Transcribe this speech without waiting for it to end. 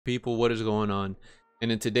People, what is going on?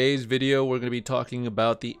 And in today's video, we're going to be talking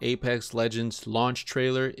about the Apex Legends launch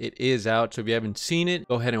trailer. It is out, so if you haven't seen it,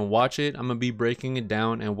 go ahead and watch it. I'm going to be breaking it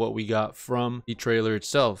down and what we got from the trailer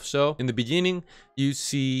itself. So in the beginning, you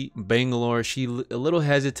see Bangalore. She's a little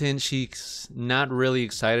hesitant. She's not really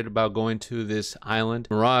excited about going to this island.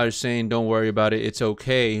 Mirage saying, don't worry about it, it's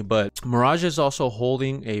okay. But Mirage is also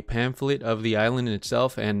holding a pamphlet of the island in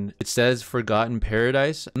itself, and it says Forgotten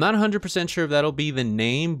Paradise. I'm not 100% sure if that'll be the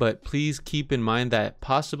name, but please keep in mind that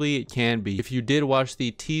possibly it can be. If you did watch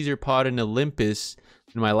the teaser pod in Olympus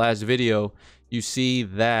in my last video, you see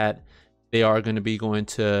that they are going to be going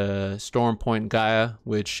to Storm Point Gaia,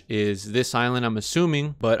 which is this island, I'm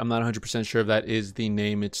assuming, but I'm not 100% sure if that is the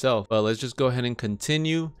name itself. But let's just go ahead and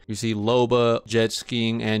continue. You see Loba jet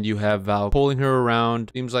skiing, and you have Val pulling her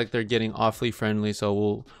around. Seems like they're getting awfully friendly,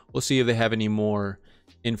 so we'll see if they have any more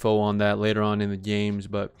info on that later on in the games.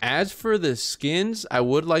 But as for the skins, I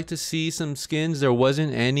would like to see some skins. There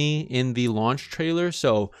wasn't any in the launch trailer,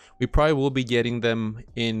 so we probably will be getting them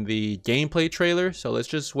in the gameplay trailer, so let's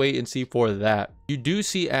just wait and see for that. You do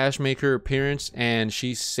see Ash make her appearance, and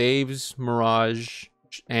she saves Mirage,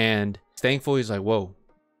 and thankfully he's like, whoa,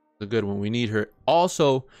 a good one, we need her.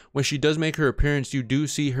 Also, when she does make her appearance, you do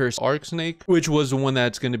see her arc snake, which was the one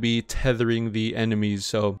that's going to be tethering the enemies,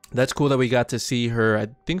 so that's cool that we got to see her. I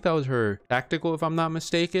think that was her tactical, if I'm not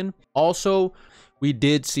mistaken. Also, we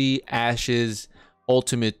did see Ash's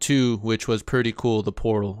ultimate 2, which was pretty cool, the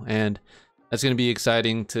portal, and that's going to be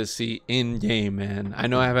exciting to see in game, man. I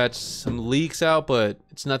know I've had some leaks out, but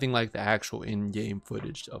it's nothing like the actual in-game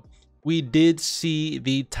footage. So we did see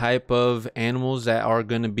the type of animals that are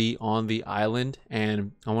going to be on the island,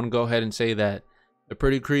 and I want to go ahead and say that they're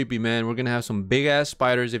pretty creepy, man. We're going to have some big ass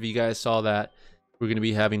spiders, if you guys saw that. We're going to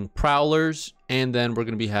be having prowlers, and then we're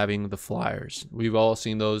going to be having the flyers. We've all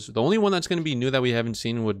seen those. The only one that's going to be new that we haven't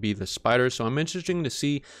seen would be the spiders, so I'm interested to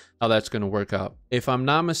see how that's going to work out. If I'm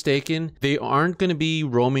not mistaken, they aren't going to be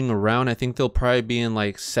roaming around. I think they'll probably be in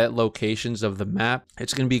like set locations of the map.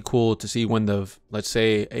 It's going to be cool to see when the, let's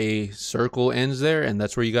say, a circle ends there, and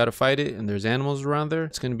that's where you got to fight it, and there's animals around there.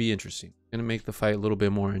 It's going to be interesting. Gonna make the fight a little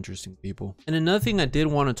bit more interesting, people. And another thing I did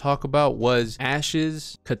want to talk about was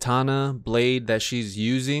Ash's katana blade that she's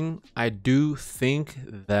using. I do think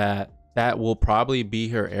that will probably be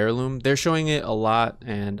her heirloom. They're showing it a lot,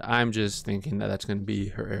 and I'm just thinking that that's going to be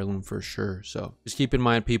her heirloom for sure. So just keep in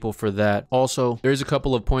mind, people, for that. Also, there's a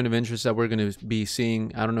couple of point of interest that we're going to be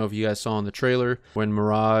seeing. I don't know if you guys saw in the trailer when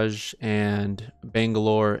Mirage and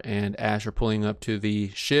Bangalore and Ash are pulling up to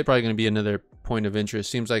the ship. Probably going to be another point of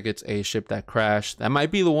interest. Seems like it's a ship that crashed. That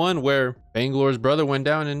might be the one where Bangalore's brother went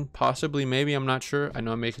down, and possibly, maybe, I'm not sure. I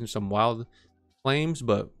know I'm making some wild claims,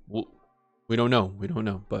 but we don't know. We don't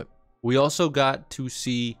know. But we also got to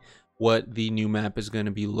see what the new map is going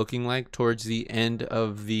to be looking like towards the end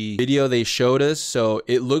of the video they showed us. So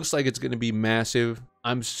it looks like it's going to be massive.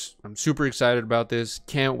 I'm super excited about this.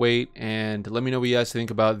 Can't wait. And let me know what you guys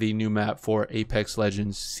think about the new map for Apex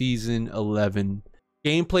Legends Season 11.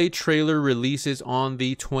 Gameplay trailer releases on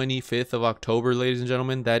the 25th of October, ladies and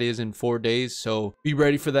gentlemen. That is in 4 days, so be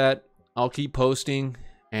ready for that. I'll keep posting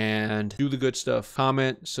and do the good stuff.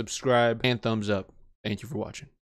 Comment, subscribe, and thumbs up. Thank you for watching.